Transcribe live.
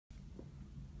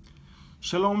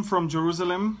Shalom from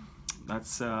Jerusalem.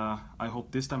 I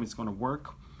hope this time it's going to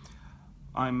work.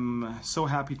 I'm so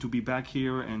happy to be back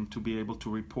here and to be able to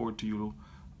report to you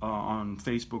on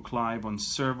Facebook Live on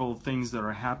several things that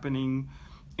are happening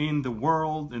in the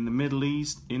world, in the Middle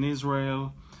East, in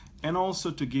Israel, and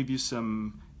also to give you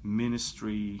some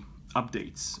ministry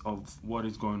updates of what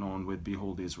is going on with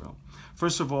Behold Israel.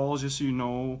 First of all, just so you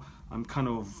know, I'm kind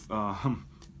of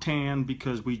tan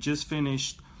because we just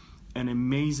finished an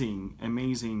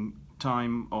amazing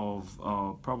time of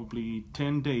probably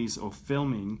 10 days of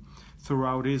filming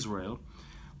throughout Israel.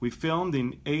 We filmed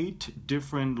in 8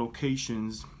 different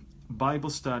locations, Bible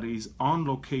studies on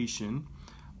location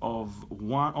of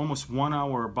almost 1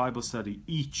 hour Bible study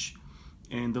each,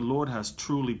 and the Lord has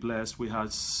truly blessed. We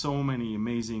had so many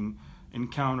amazing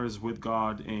encounters with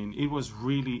God, and it was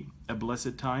really a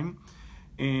blessed time.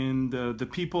 And the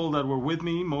people that were with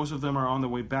me, most of them are on the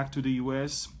way back to the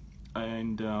US,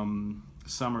 and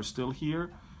some are still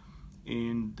here.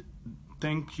 And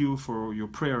thank you for your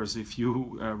prayers if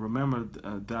you remembered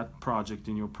that project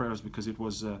in your prayers, because it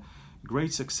was a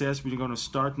great success. We're going to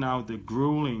start now the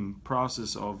grueling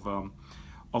process of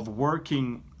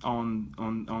working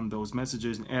on those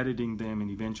messages and editing them,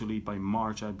 and eventually by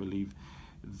March, I believe,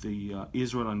 the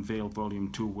Israel Unveiled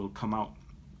Volume 2 will come out.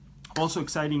 Also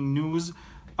exciting news,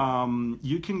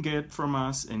 you can get from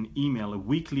us an email, a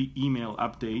weekly email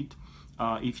update,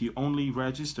 if you only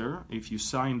register, if you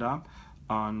signed up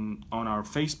on our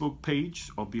Facebook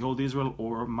page of Behold Israel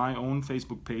or my own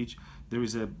Facebook page. There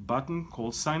is a button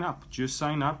called sign up. Just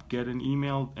sign up, get an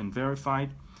email and verify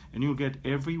it, and you'll get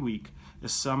every week a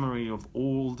summary of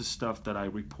all the stuff that I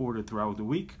reported throughout the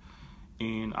week.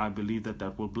 And I believe that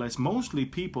that will bless mostly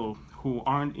people who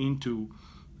aren't into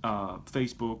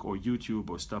Facebook or YouTube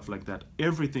or stuff like that.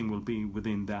 Everything will be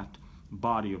within that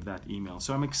body of that email.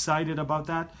 So I'm excited about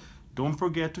that. Don't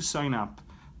forget to sign up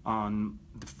on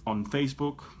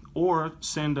Facebook, or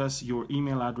send us your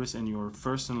email address and your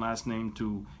first and last name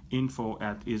to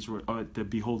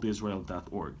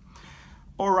info@beholdisrael.org.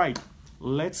 All right,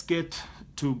 let's get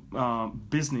to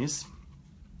business.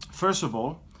 First of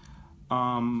all,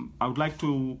 I would like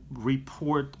to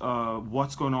report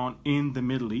what's going on in the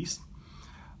Middle East.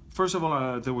 First of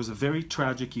all, there was a very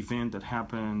tragic event that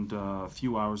happened a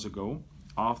few hours ago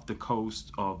off the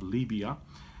coast of Libya.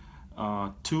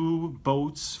 2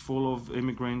 boats full of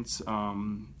immigrants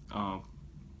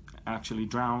actually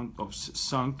drowned or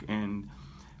sunk, and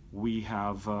we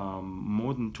have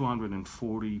more than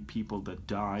 240 people that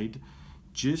died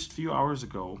just a few hours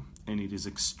ago, and it is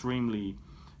extremely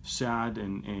sad,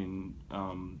 and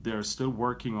they're still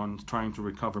working on trying to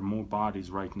recover more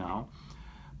bodies right now.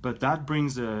 But that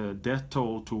brings the death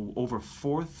toll to over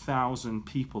 4,000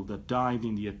 people that died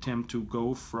in the attempt to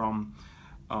go from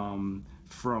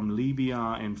Libya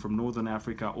and from Northern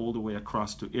Africa all the way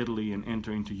across to Italy and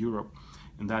enter into Europe,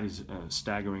 and that is a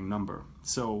staggering number.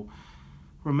 So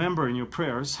remember in your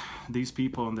prayers these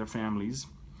people and their families.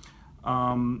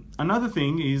 Another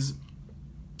thing is,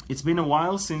 it's been a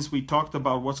while since we talked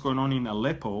about what's going on in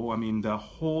Aleppo. I mean, the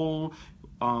whole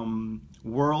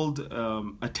world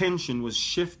attention was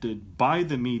shifted by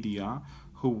the media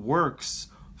who works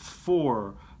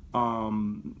for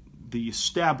the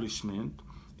establishment.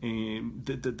 And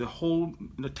the whole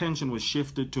attention was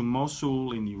shifted to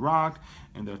Mosul in Iraq,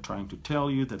 and they're trying to tell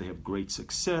you that they have great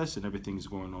success and everything's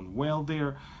going on well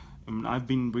there. I've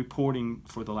been reporting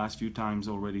for the last few times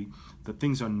already that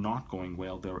things are not going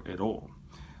well there at all.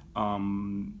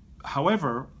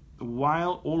 However,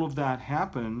 while all of that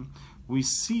happened, we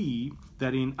see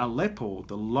that in Aleppo,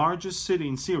 the largest city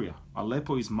in Syria,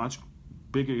 Aleppo is much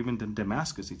bigger even than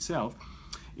Damascus itself.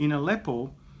 In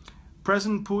Aleppo,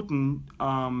 President Putin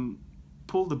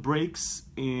pulled the brakes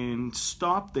and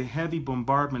stopped the heavy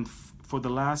bombardment for the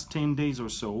last 10 days or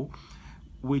so,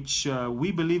 which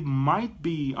we believe might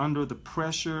be under the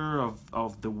pressure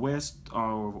of the West,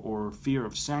 or fear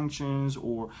of sanctions,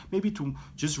 or maybe to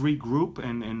just regroup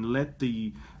and let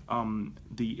the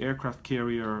aircraft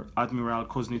carrier Admiral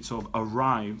Kuznetsov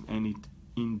arrive, and it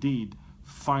indeed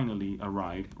finally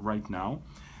arrived right now.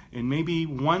 And maybe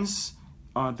once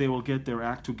they will get their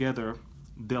act together,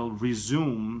 they'll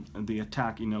resume the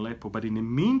attack in Aleppo. But in the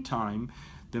meantime,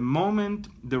 the moment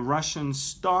the Russians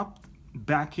stopped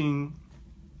backing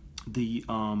the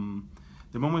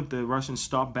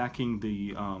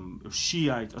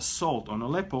Shiite assault on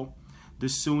Aleppo, the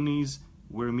Sunnis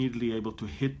were immediately able to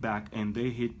hit back, and they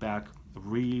hit back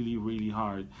really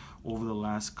hard over the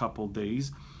last couple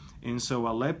days. And so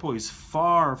Aleppo is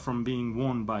far from being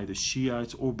won by the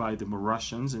Shiites or by the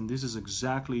Russians, and this is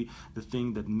exactly the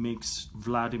thing that makes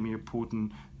Vladimir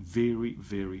Putin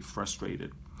very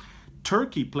frustrated.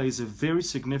 Turkey plays a very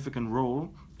significant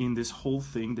role in this whole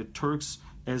thing. The Turks,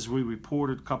 as we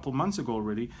reported a couple months ago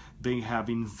already, they have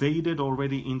invaded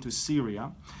already into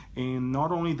Syria. And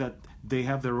not only that, they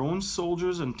have their own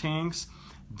soldiers and tanks,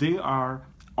 they are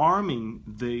arming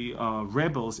the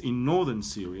rebels in northern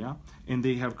Syria, and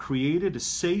they have created a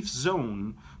safe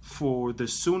zone for the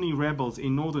Sunni rebels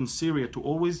in northern Syria to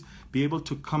always be able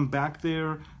to come back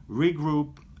there,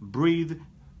 regroup, breathe,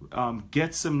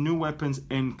 get some new weapons,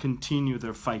 and continue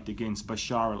their fight against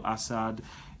Bashar al-Assad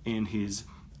and his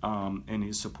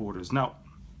supporters. Now,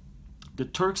 the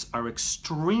Turks are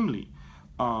extremely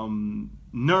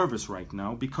nervous right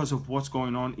now because of what's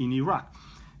going on in Iraq.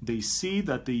 They see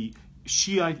that the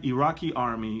Shiite Iraqi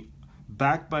army,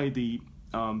 backed by the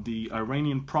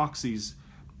Iranian proxies,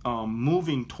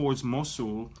 moving towards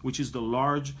Mosul, which is the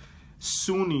large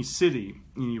Sunni city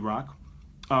in Iraq.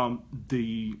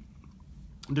 The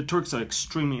Turks are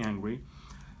extremely angry.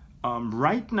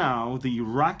 Right now, the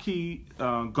Iraqi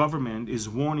government is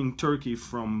warning Turkey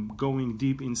from going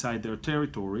deep inside their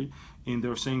territory, and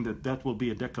they're saying that that will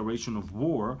be a declaration of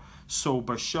war. So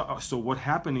what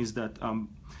happened is that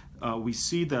we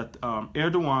see that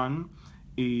Erdogan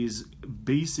is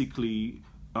basically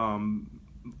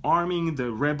arming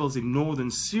the rebels in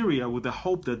northern Syria with the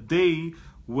hope that they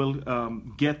will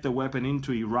get the weapon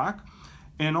into Iraq.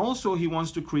 And also he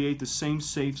wants to create the same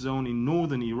safe zone in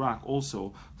northern Iraq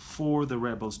also for the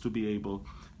rebels to be able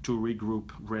to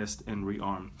regroup, rest, and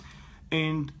rearm.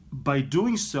 And by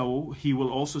doing so, he will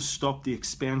also stop the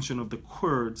expansion of the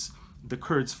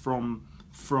Kurds from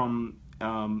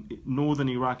northern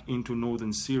Iraq into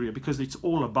northern Syria, because it's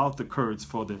all about the Kurds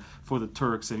for the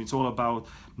Turks, and it's all about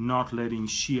not letting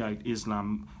Shiite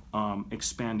Islam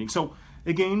expanding. So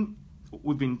again,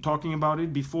 we've been talking about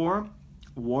it before.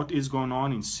 What is going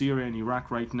on in Syria and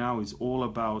Iraq right now is all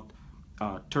about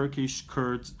Turkish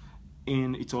Kurds,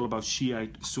 and it's all about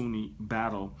Shiite Sunni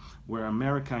battle, where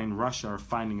America and Russia are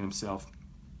finding themselves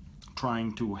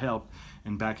trying to help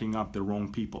and backing up the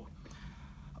wrong people.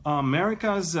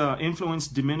 America's influence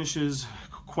diminishes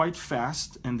quite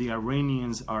fast, and the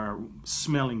Iranians are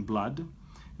smelling blood.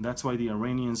 That's why the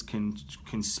Iranians can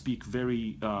speak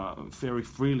very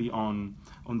freely on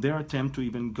their attempt to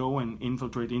even go and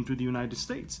infiltrate into the United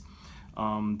States.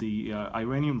 The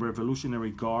Iranian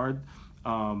Revolutionary Guard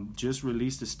just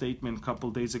released a statement a couple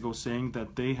days ago saying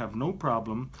that they have no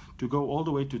problem to go all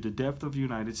the way to the depth of the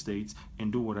United States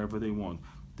and do whatever they want.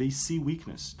 They see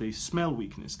weakness, they smell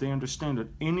weakness, they understand that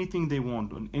anything they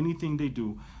want and anything they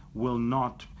do will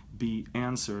not be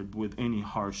answered with any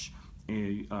harsh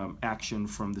action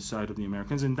from the side of the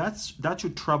Americans, and that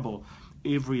should trouble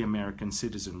every American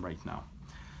citizen right now.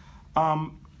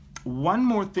 One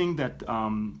more thing that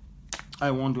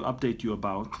I want to update you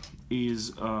about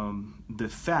is the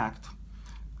fact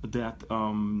that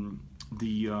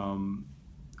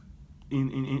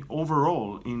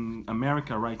overall in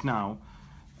America right now,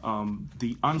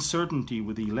 the uncertainty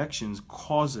with the elections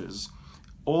causes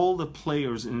all the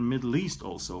players in the Middle East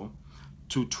also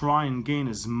to try and gain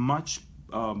as much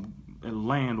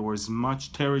land or as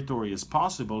much territory as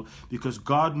possible, because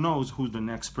God knows who the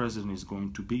next president is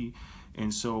going to be.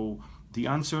 And so the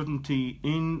uncertainty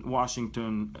in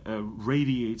Washington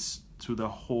radiates to the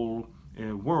whole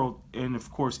world, and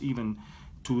of course even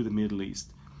to the Middle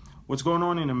East. What's going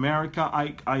on in America,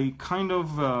 I kind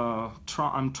of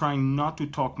I'm trying not to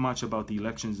talk much about the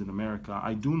elections in America.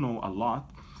 I do know a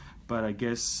lot, but I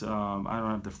guess I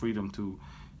don't have the freedom to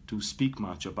speak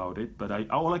much about it. But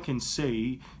all I can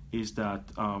say is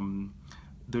that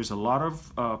there's a lot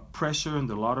of pressure and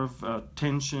a lot of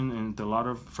tension and a lot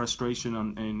of frustration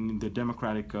in the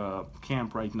Democratic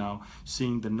camp right now,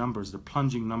 seeing the numbers, the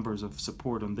plunging numbers of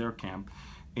support on their camp,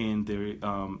 and the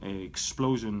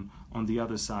explosion on the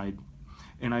other side.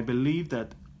 And I believe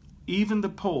that even the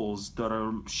polls that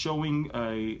are showing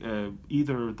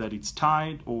either that it's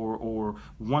tied or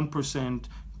 1%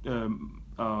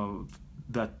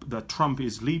 that Trump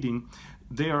is leading,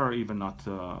 they are even not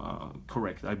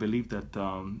correct. I believe that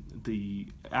the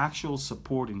actual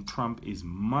support in Trump is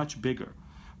much bigger,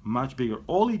 much bigger.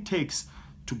 All it takes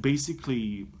to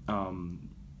basically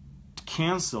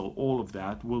cancel all of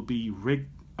that will be rigged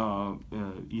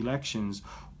elections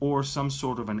or some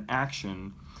sort of an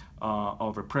action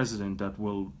of a president that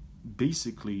will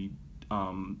basically,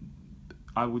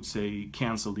 I would say,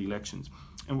 cancel the elections.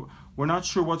 And we're not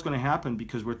sure what's going to happen,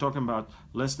 because we're talking about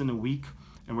less than a week,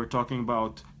 and we're talking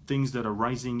about things that are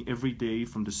rising every day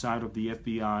from the side of the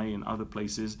FBI and other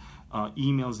places,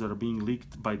 emails that are being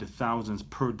leaked by the thousands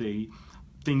per day,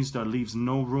 things that leaves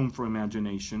no room for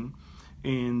imagination.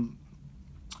 And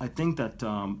I think that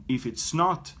if it's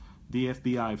not the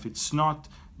FBI, if it's not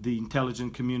the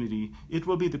intelligence community, it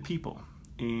will be the people.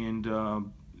 And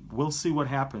we'll see what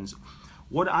happens.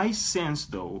 What I sense,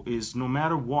 though, is no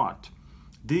matter what,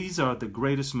 these are the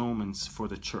greatest moments for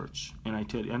the church. And I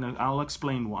tell you, and I'll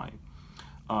explain why.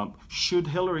 Should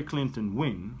Hillary Clinton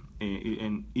win,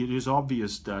 and it is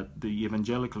obvious that the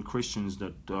evangelical Christians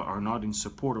that are not in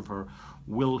support of her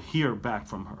will hear back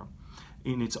from her.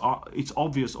 And it's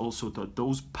obvious also that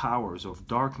those powers of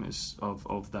darkness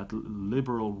of that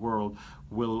liberal world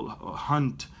will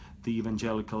hunt the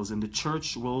evangelicals, and the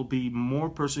church will be more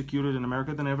persecuted in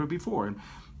America than ever before.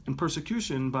 And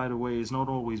persecution, by the way, is not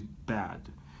always bad.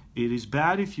 It is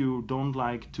bad if you don't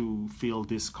like to feel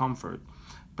discomfort,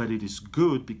 but it is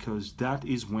good because that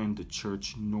is when the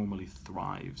church normally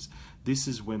thrives. This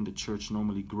is when the church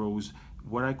normally grows,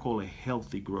 what I call a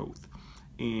healthy growth.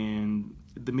 And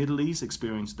the Middle East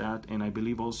experienced that, and I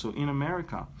believe also in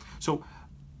America. So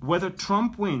whether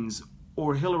Trump wins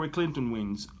or Hillary Clinton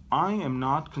wins, I am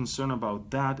not concerned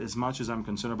about that as much as I'm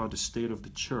concerned about the state of the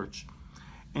church.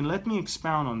 And let me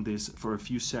expound on this for a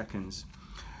few seconds.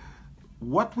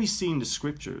 What we see in the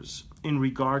scriptures in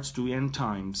regards to end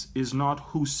times is not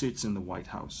who sits in the White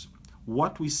House.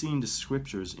 What we see in the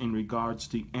scriptures in regards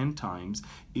to end times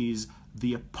is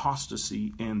the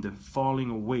apostasy and the falling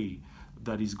away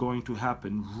that is going to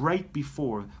happen right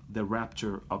before the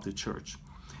rapture of the church.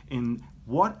 And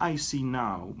what I see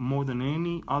now, more than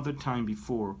any other time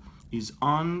before, is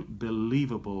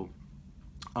unbelievable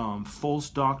false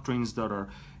doctrines that are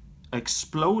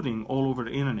exploding all over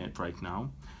the internet right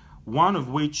now. One of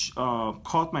which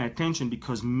caught my attention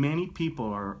because many people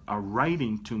are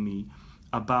writing to me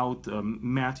about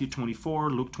Matthew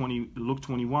 24, Luke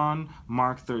 21,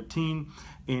 Mark 13,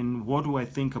 and what do I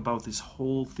think about this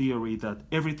whole theory that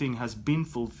everything has been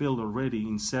fulfilled already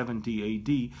in 70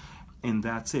 AD, and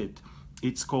that's it.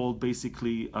 It's called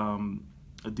basically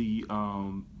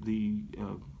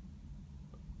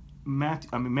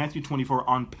Matthew 24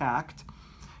 unpacked,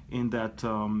 in that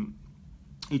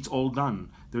it's all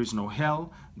done. There is no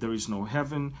hell, there is no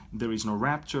heaven, there is no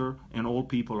rapture, and all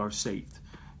people are saved.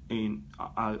 And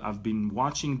I've been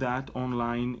watching that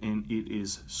online, and it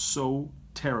is so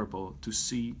terrible to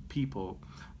see people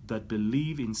that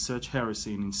believe in such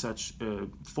heresy and in such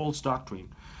false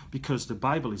doctrine, because the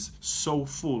Bible is so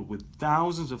full with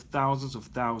thousands of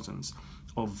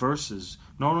verses,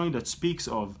 not only that speaks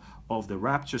of the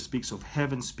rapture, speaks of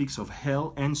heaven, speaks of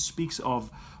hell, and speaks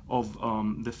of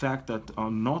the fact that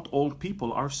not all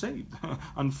people are saved.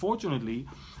 Unfortunately,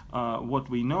 what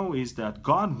we know is that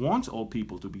God wants all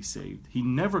people to be saved. He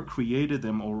never created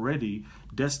them already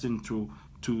destined to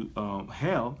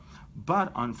hell.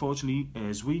 But unfortunately,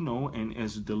 as we know, and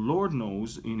as the Lord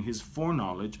knows in His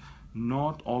foreknowledge,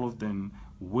 not all of them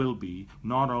will be,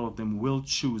 not all of them will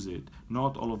choose it,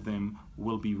 not all of them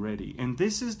will be ready. And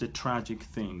this is the tragic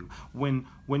thing. When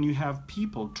you have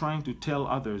people trying to tell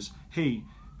others, hey,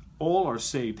 all are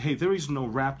saved, hey, there is no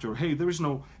rapture, hey, there is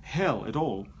no hell at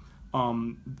all,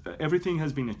 everything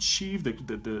has been achieved,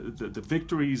 the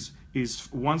victory is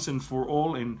once and for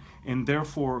all, and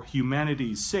therefore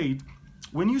humanity is saved.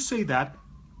 When you say that,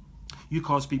 you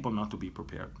cause people not to be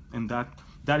prepared. And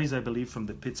that is, I believe, from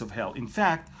the pits of hell. In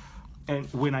fact, and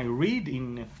when I read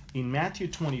in Matthew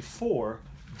 24,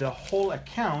 the whole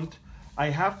account, I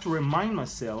have to remind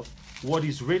myself what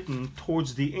is written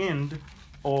towards the end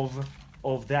of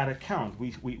that account.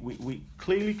 We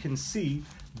clearly can see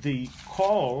the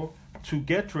call to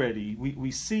get ready.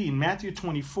 We see in Matthew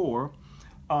 24,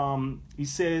 he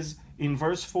says in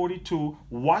verse 42,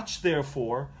 "Watch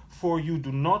therefore, for you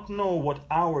do not know what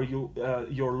hour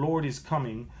your Lord is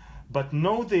coming. But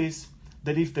know this,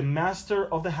 that if the master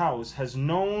of the house has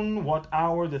known what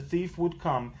hour the thief would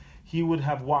come, he would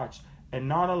have watched and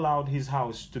not allowed his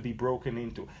house to be broken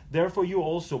into. Therefore you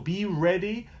also be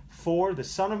ready, for the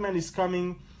Son of Man is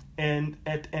coming, and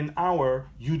at an hour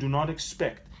you do not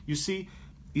expect." You see,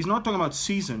 he's not talking about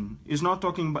season. He's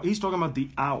talking about the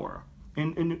hour.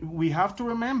 And we have to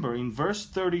remember in verse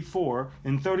 34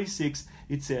 and 36,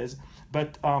 it says,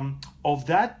 "But of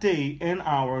that day and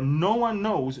hour no one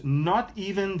knows, not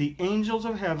even the angels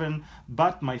of heaven,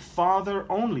 but my Father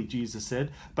only," Jesus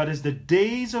said. "But as the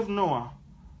days of Noah,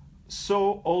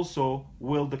 so also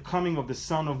will the coming of the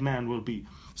Son of Man will be."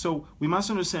 So we must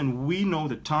understand, we know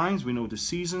the times, we know the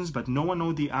seasons, but no one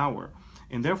knows the hour.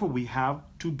 And therefore we have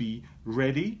to be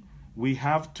ready. We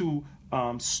have to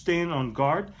stand on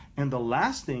guard. And the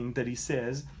last thing that he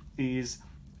says is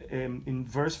in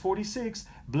verse 46,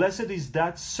 "Blessed is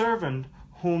that servant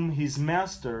whom his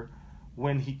master,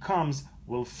 when he comes,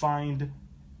 will find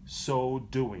so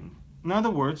doing." In other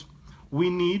words, we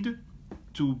need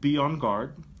to be on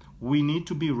guard. we need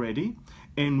to be ready,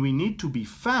 and we need to be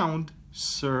found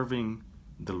serving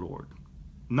the Lord.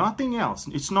 Nothing else.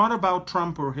 It's not about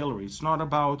Trump or Hillary. It's not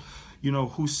about,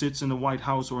 who sits in the White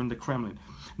House or in the Kremlin.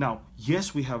 Now,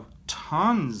 yes, we have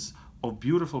tons of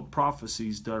beautiful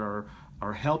prophecies that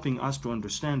are helping us to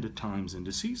understand the times and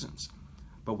the seasons.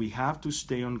 But we have to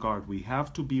stay on guard. We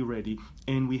have to be ready,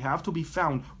 and we have to be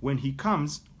found. When he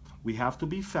comes, we have to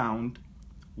be found,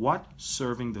 what?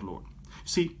 Serving the Lord.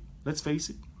 See, let's face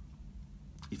it.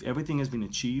 If everything has been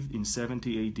achieved in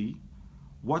 70 AD,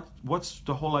 what's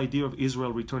the whole idea of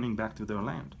Israel returning back to their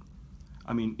land?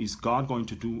 I mean, is God going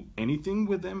to do anything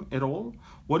with them at all?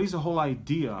 What is the whole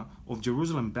idea of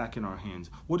Jerusalem back in our hands?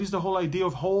 What is the whole idea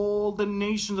of all the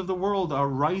nations of the world are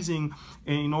rising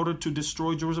in order to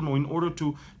destroy Jerusalem, or in order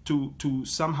to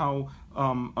somehow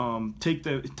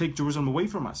take Jerusalem away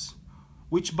from us?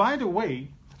 Which, by the way,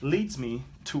 leads me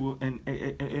to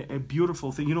a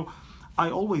beautiful thing. I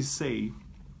always say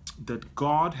that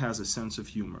God has a sense of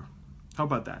humor. How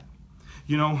about that?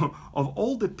 Of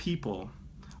all the people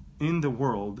in the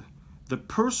world, the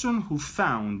person who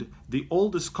found the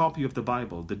oldest copy of the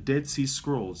Bible, the Dead Sea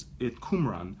Scrolls at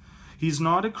Qumran, he's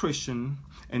not a Christian,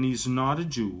 and he's not a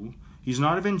Jew, he's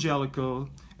not evangelical,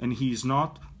 and he's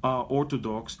not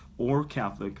Orthodox or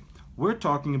Catholic. We're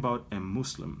talking about a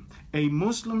Muslim. A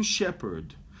Muslim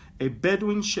shepherd, a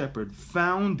Bedouin shepherd,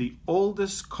 found the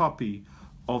oldest copy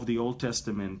of the Old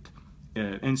Testament.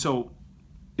 And so,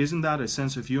 isn't that a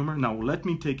sense of humor? Now, let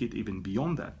me take it even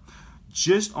beyond that.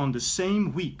 Just on the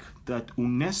same week that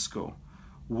UNESCO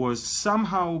was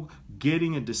somehow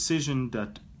getting a decision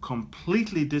that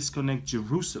completely disconnect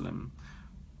Jerusalem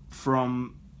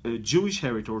from Jewish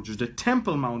heritage, the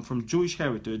Temple Mount from Jewish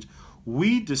heritage,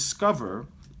 we discover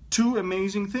two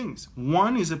amazing things.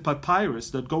 One is a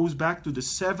papyrus that goes back to the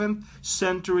 7th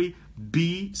century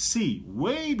BC,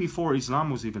 way before Islam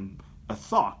was even a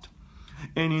thought.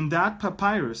 And in that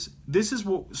papyrus, this is,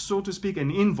 so to speak,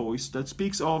 an invoice that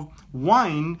speaks of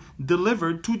wine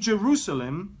delivered to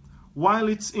Jerusalem while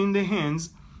it's in the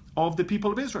hands of the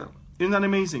people of Israel. Isn't that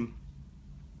amazing?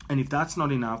 And if that's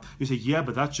not enough, you say, yeah,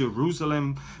 but that's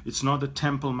Jerusalem. It's not the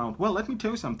Temple Mount. Well, let me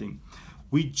tell you something.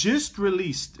 We just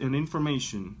released an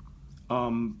information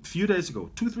a few days ago,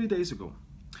 2-3 days ago,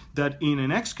 that in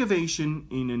an excavation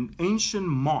in an ancient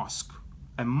mosque,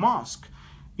 a mosque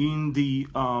in the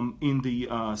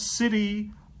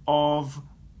city of,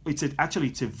 it's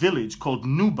a village called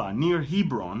Nuba near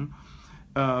Hebron.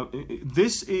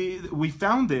 We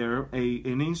found there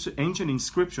an ancient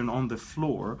inscription on the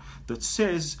floor that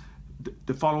says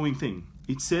the following thing.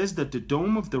 It says that the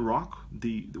Dome of the Rock,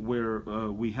 where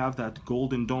we have that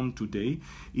golden dome today,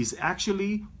 is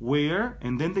actually where,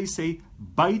 and then they say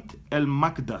Beit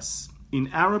el-Maqdas. In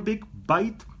Arabic,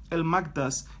 Beit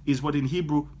el-Maqdas is what in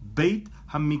Hebrew Beit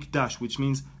HaMikdash, which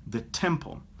means the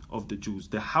temple of the Jews,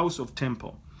 the house of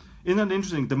temple. Isn't that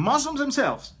interesting? The Muslims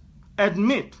themselves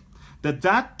admit that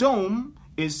that dome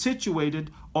is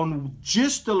situated on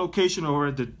just the location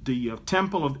where the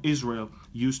temple of Israel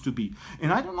used to be.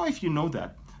 And I don't know if you know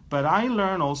that, but I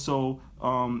learned also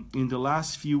in the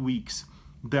last few weeks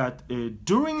that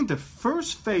during the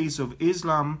first phase of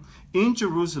Islam in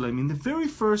Jerusalem, in the very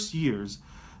first years,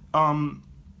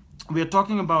 we are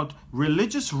talking about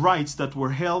religious rites that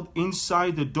were held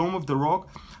inside the Dome of the Rock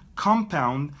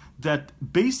compound that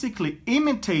basically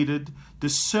imitated the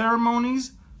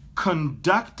ceremonies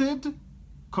conducted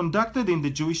in the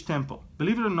Jewish temple.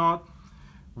 Believe it or not,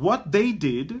 what they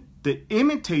did, they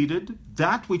imitated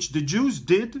that which the Jews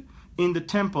did in the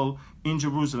temple in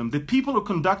Jerusalem. The people who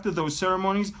conducted those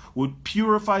ceremonies would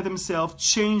purify themselves,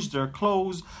 change their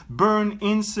clothes, burn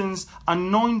incense,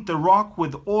 anoint the rock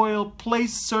with oil,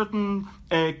 place certain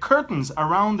curtains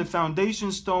around the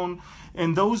foundation stone,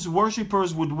 and those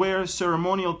worshippers would wear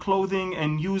ceremonial clothing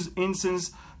and use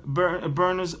incense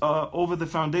burners over the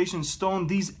foundation stone.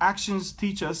 These actions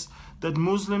teach us that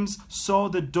Muslims saw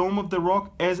the Dome of the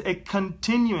Rock as a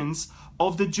continuance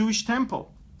of the Jewish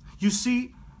temple. You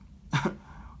see,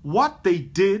 what they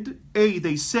did,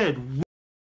 they said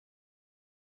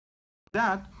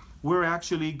that we're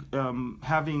actually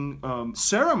having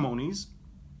ceremonies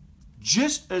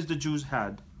just as the Jews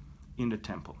had in the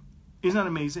temple. Isn't that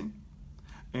amazing?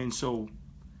 And so,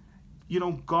 you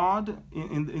know, God,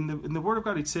 in the Word of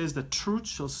God, it says that truth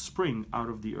shall spring out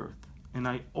of the earth. And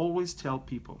I always tell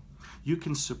people, you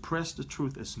can suppress the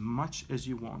truth as much as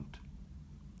you want.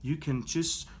 You can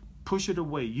just push it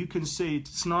away. You can say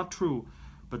it's not true,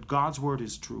 but God's word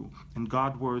is true, and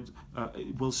God's word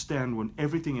will stand when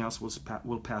everything else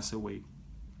will pass away.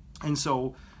 And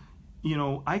so, you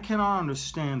know, I cannot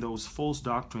understand those false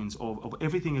doctrines of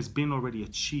everything has been already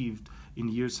achieved in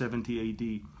year 70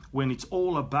 AD, when it's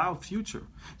all about future.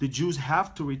 The Jews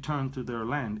have to return to their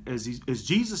land. As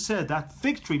Jesus said, that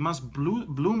fig tree must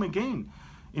bloom again.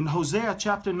 In Hosea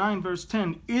chapter 9 verse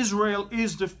 10, Israel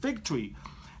is the fig tree.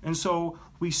 And so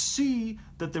we see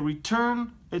that the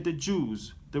return of the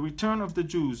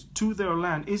Jews to their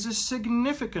land is a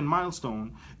significant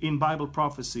milestone in Bible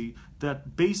prophecy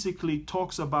that basically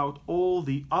talks about all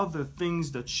the other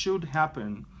things that should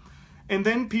happen. And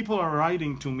then people are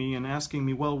writing to me and asking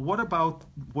me, well, what about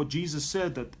what Jesus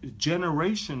said, that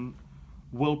generation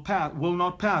will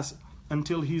not pass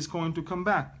until he's going to come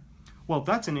back? Well,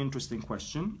 that's an interesting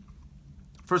question.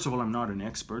 First of all, I'm not an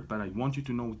expert, but I want you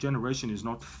to know generation is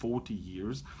not 40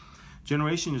 years.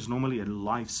 Generation is normally a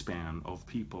lifespan of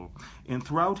people. And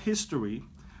throughout history,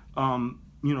 in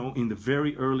the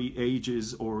very early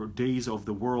ages or days of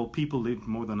the world, people lived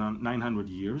more than 900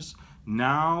 years.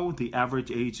 Now the average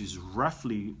age is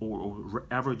roughly, or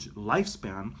average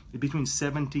lifespan, between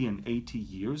 70 and 80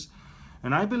 years.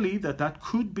 And I believe that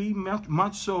could be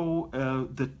much so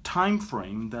the time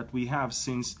frame that we have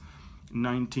since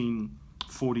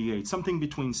 1948, something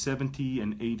between 70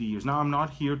 and 80 years. Now, I'm not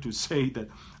here to say that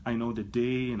I know the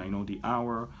day and I know the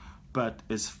hour, but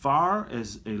as far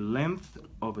as a length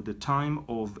of the time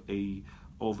of a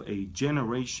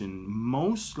generation,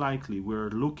 most likely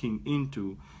we're looking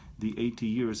into the 80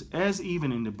 years, as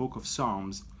even in the book of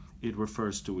Psalms, it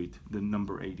refers to it, the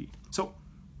number 80. So,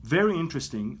 very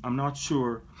interesting. I'm not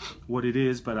sure what it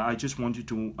is, but I just want you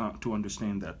to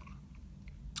understand that.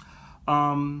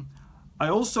 I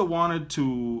also wanted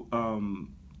to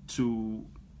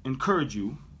encourage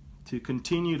you to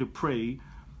continue to pray,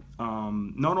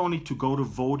 not only to go to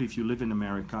vote if you live in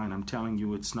America, and I'm telling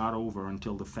you it's not over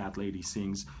until the fat lady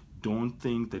sings. Don't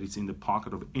think that it's in the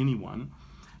pocket of anyone.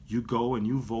 You go and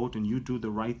you vote and you do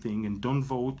the right thing, and don't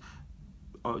vote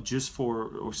just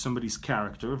for somebody's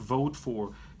character. Vote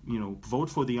for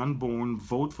the unborn,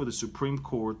 vote for the Supreme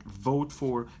Court, vote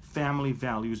for family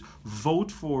values, vote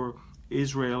for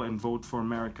Israel, and vote for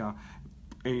America.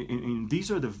 And these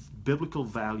are the biblical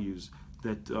values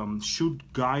that should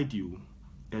guide you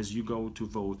as you go to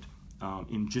vote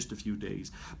in just a few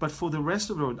days. But for the rest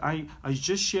of the world, I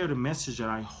just shared a message that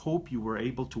I hope you were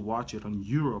able to watch it on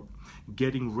Europe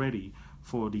getting ready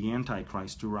for the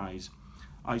Antichrist to rise.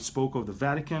 I spoke of the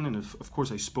Vatican, and of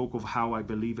course I spoke of how I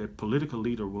believe a political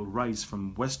leader will rise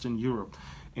from Western Europe,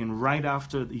 and right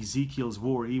after Ezekiel's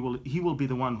war, he will be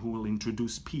the one who will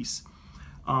introduce peace.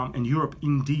 And Europe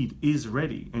indeed is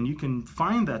ready, and you can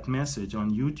find that message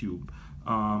on YouTube,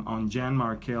 on Jan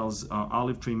Markel's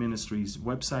Olive Tree Ministries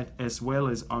website, as well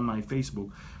as on my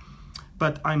Facebook.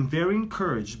 But I'm very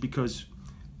encouraged, because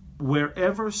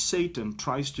wherever Satan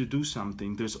tries to do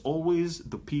something, there's always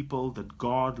the people that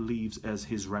God leaves as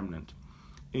his remnant.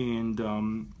 And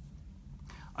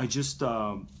I just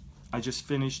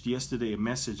finished yesterday a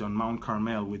message on Mount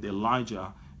Carmel with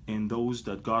Elijah and those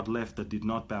that God left that did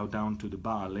not bow down to the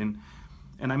Baal. And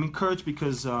I'm encouraged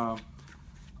because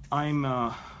I'm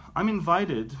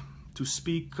invited to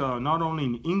speak not only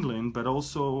in England, but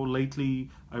also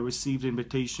lately I received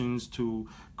invitations to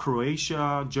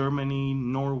Croatia, Germany,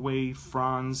 Norway,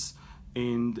 France,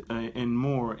 and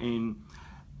more. And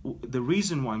the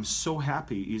reason why I'm so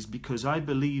happy is because I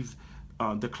believe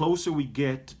the closer we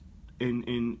get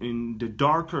in the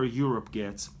darker Europe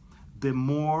gets, the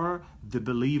more the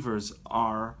believers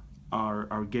are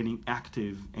getting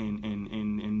active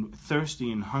and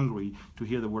thirsty and hungry to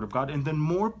hear the word of God, and then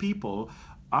more people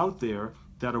out there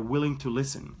that are willing to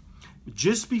listen.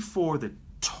 Just before the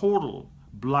total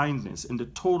blindness and the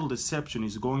total deception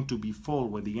is going to befall,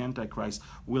 where the Antichrist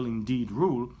will indeed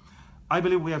rule, I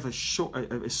believe we have a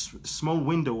small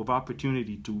window of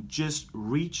opportunity to just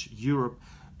reach Europe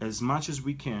as much as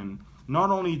we can. Not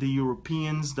only the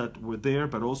Europeans that were there,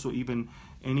 but also even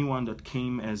anyone that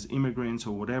came as immigrants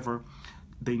or whatever.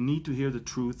 They need to hear the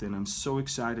truth, and I'm so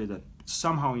excited that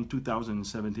somehow in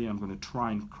 2017 I'm going to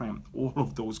try and cram all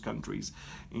of those countries.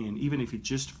 And even if it's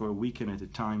just for a weekend at a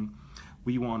time,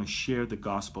 we want to share the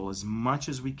gospel as much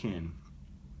as we can.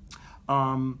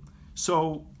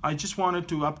 So I just wanted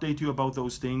to update you about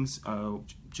those things.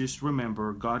 Just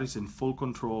remember, God is in full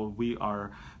control. We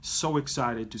are so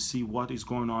excited to see what is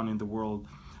going on in the world.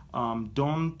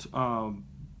 Don't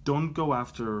go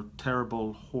after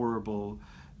terrible, horrible,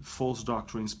 false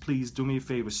doctrines. Please do me a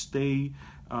favor. Stay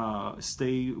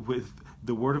with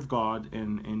the Word of God,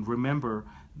 and remember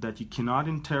that you cannot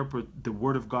interpret the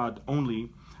Word of God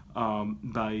only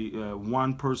by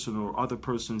one person or other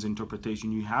person's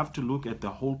interpretation. You have to look at the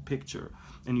whole picture,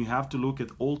 and you have to look at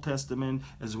Old Testament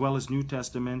as well as New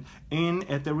Testament, and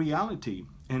at the reality,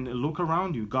 and look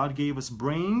around you. God gave us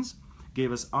brains,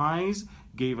 gave us eyes,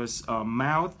 gave us a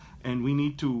mouth, and we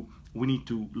need to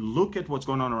look at what's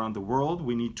going on around the world.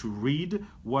 We need to read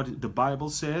what the Bible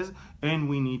says, and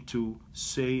we need to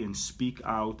say and speak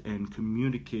out and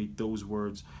communicate those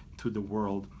words to the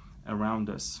world around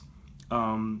us.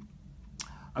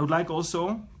 I would like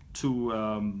also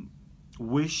to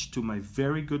wish to my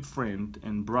very good friend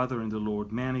and brother in the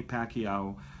Lord, Manny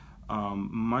Pacquiao,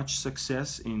 much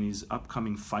success in his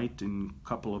upcoming fight in a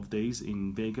couple of days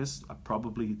in Vegas.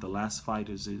 Probably the last fight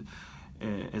as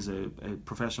a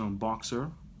professional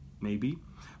boxer, maybe.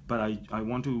 But I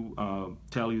want to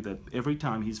tell you that every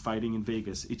time he's fighting in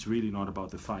Vegas, it's really not about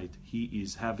the fight. He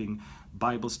is having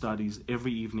Bible studies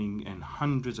every evening, and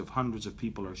hundreds of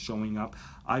people are showing up.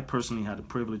 I personally had the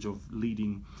privilege of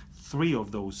leading 3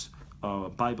 of those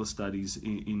Bible studies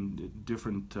in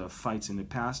different fights in the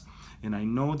past, and I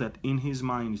know that in his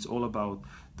mind it's all about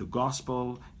the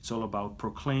gospel. It's all about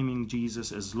proclaiming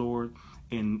Jesus as Lord,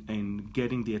 and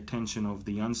getting the attention of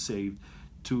the unsaved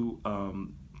to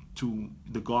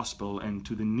the gospel and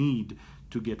to the need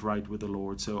to get right with the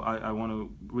Lord. So I want to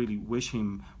really wish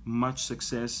him much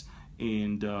success,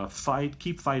 and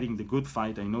keep fighting the good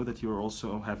fight. I know that you're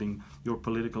also having your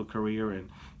political career, and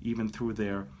even through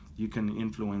there you can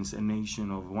influence a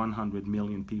nation of 100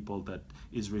 million people that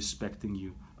is respecting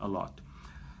you a lot.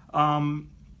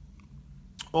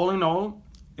 All in all,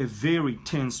 a very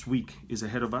tense week is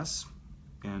ahead of us,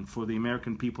 and for the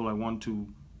American people, I want to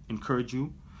encourage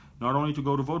you not only to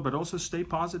go to vote, but also stay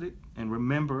positive, and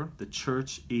remember the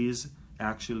church is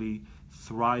actually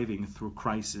thriving through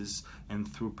crisis and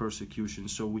through persecution.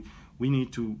 So we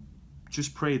need to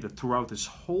just pray that throughout this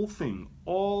whole thing,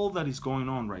 all that is going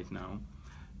on right now,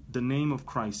 the name of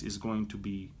Christ is going to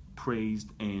be praised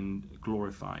and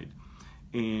glorified.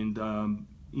 And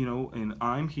and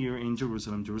I'm here in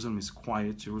Jerusalem. Jerusalem is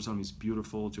quiet. Jerusalem is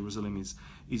beautiful. Jerusalem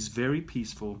is very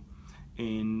peaceful.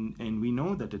 And we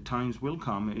know that the times will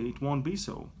come. It won't be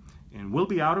so. And we'll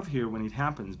be out of here when it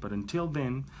happens. But until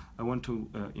then, I want to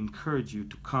encourage you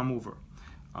to come over.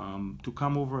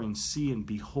 And see and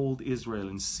behold Israel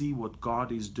and see what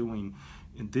God is doing.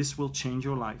 And this will change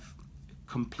your life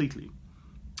completely.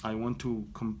 I want to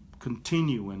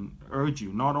continue and urge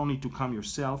you not only to come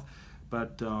yourself,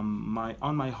 but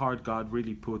on my heart, God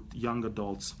really put young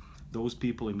adults, those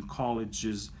people in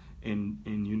colleges and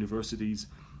in universities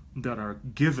that are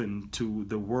given to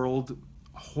the world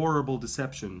horrible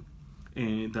deception,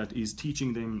 and that is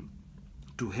teaching them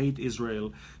to hate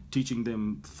Israel, teaching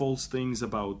them false things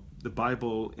about the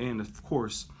Bible, and of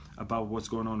course about what's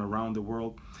going on around the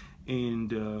world.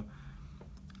 And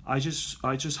I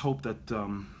just hope that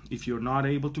if you're not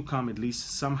able to come, at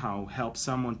least somehow help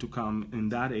someone to come in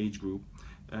that age group,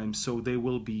 and so they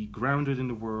will be grounded in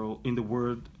the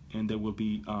Word, and they will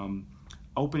be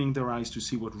opening their eyes to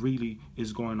see what really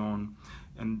is going on,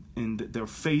 and their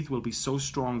faith will be so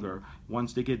stronger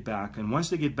once they get back. And once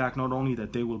they get back, not only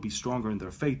that they will be stronger in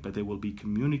their faith, but they will be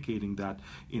communicating that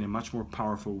in a much more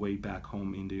powerful way back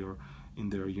home in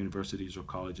their universities or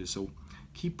colleges. So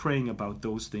keep praying about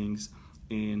those things,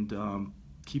 and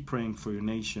keep praying for your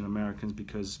nation, Americans,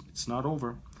 because it's not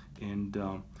over, and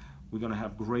we're going to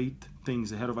have great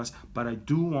things ahead of us. But I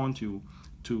do want you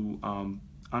to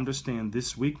understand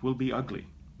this week will be ugly,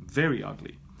 very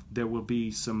ugly. There will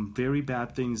be some very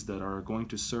bad things that are going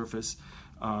to surface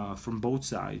from both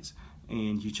sides,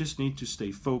 and you just need to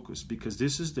stay focused, because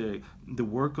this is the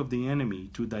work of the enemy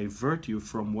to divert you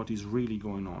from what is really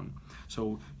going on.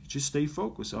 So just stay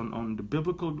focused on the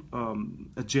biblical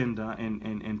agenda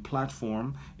and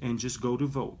platform, and just go to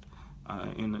vote.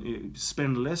 And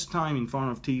spend less time in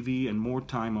front of TV and more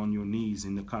time on your knees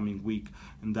in the coming week,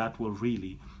 and that will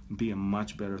really be a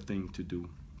much better thing to do.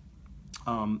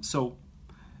 So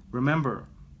remember,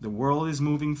 the world is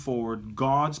moving forward.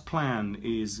 God's plan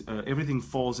is everything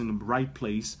falls in the right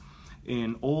place,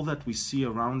 and all that we see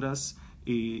around us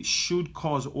should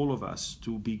cause all of us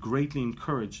to be greatly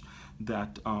encouraged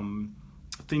that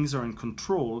things are in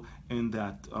control, and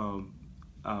that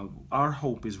our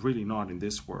hope is really not in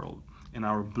this world. And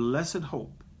our blessed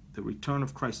hope, the return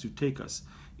of Christ to take us,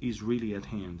 is really at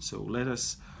hand. So let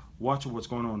us watch what's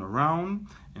going on around,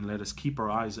 and let us keep our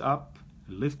eyes up,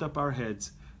 lift up our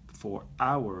heads, for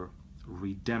our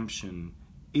redemption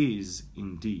is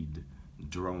indeed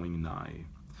drawing nigh.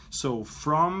 So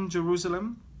from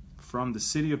Jerusalem, from the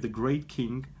city of the great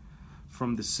King,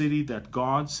 from the city that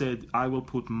God said, I will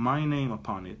put my name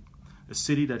upon it, a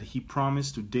city that he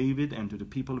promised to David and to the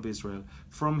people of Israel,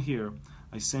 from here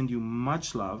I send you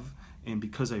much love. And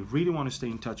because I really want to stay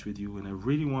in touch with you, and I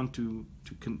really want to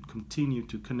continue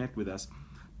to connect with us,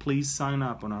 please sign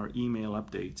up on our email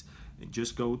updates,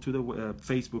 just go to the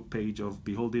Facebook page of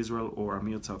Behold Israel or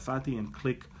Amir Tsarfati and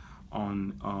click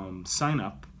on sign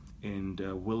up, and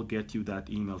we'll get you that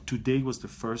email. Today was the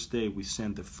first day we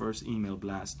sent the first email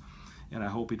blast, and I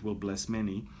hope it will bless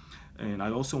many. And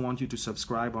I also want you to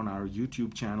subscribe on our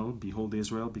YouTube channel, Behold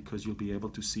Israel, because you'll be able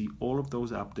to see all of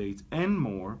those updates and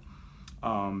more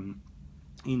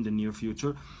in the near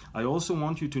future. I also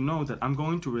want you to know that I'm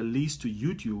going to release to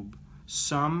YouTube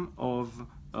some of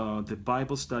the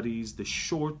Bible studies, the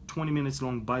short 20 minutes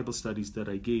long Bible studies that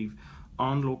I gave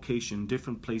on location,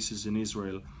 different places in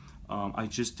Israel. I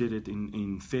just did it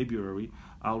in February.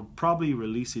 I'll probably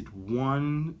release it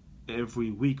one every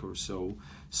week or so,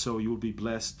 so you'll be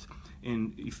blessed.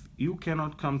 And if you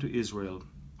cannot come to Israel,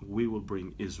 we will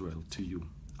bring Israel to you.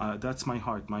 That's my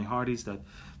heart. My heart is that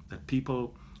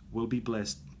people will be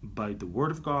blessed by the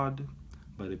Word of God,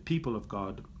 by the people of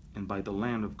God, and by the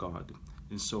land of God.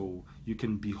 And so you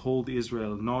can behold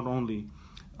Israel not only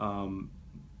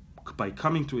by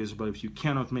coming to Israel, but if you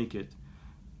cannot make it,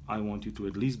 I want you to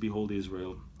at least behold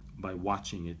Israel by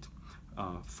watching it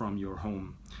from your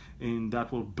home. And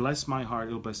that will bless my heart.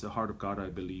 It will bless the heart of God, I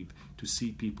believe, to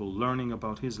see people learning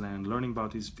about His land, learning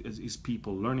about His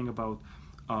people, learning about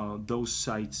those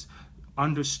sites,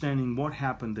 understanding what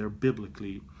happened there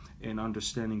biblically, and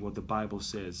understanding what the Bible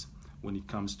says when it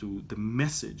comes to the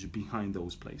message behind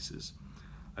those places.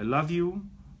 I love you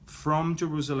from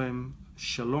Jerusalem.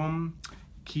 Shalom.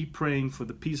 Keep praying for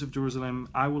the peace of Jerusalem.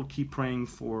 I will keep praying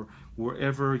for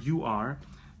wherever you are.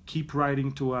 Keep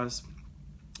writing to us.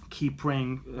 Keep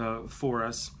praying for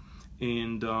us.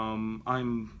 And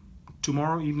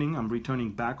tomorrow evening, I'm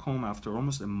returning back home after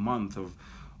almost a month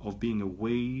of being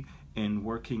away and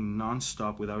working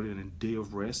non-stop without even a day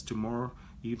of rest. Tomorrow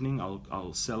evening,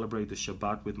 I'll celebrate the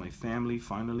Shabbat with my family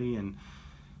finally, and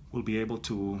we'll be able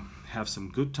to have some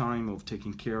good time of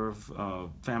taking care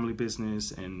of family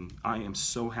business. And I am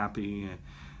so happy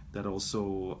that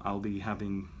also I'll be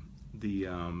having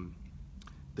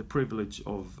the privilege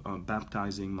of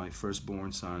baptizing my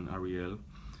firstborn son, Ariel.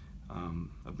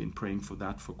 I've been praying for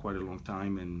that for quite a long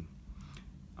time, and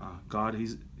God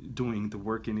is doing the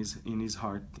work in his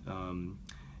heart. And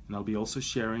I'll be also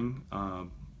sharing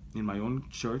in my own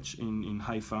church in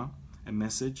Haifa a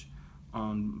message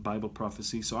on Bible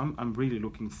prophecy. So I'm really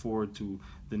looking forward to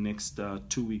the next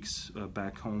 2 weeks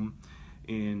back home.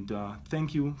 And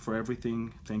thank you for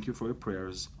everything. Thank you for your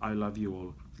prayers. I love you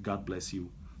all. God bless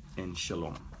you, and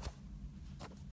shalom.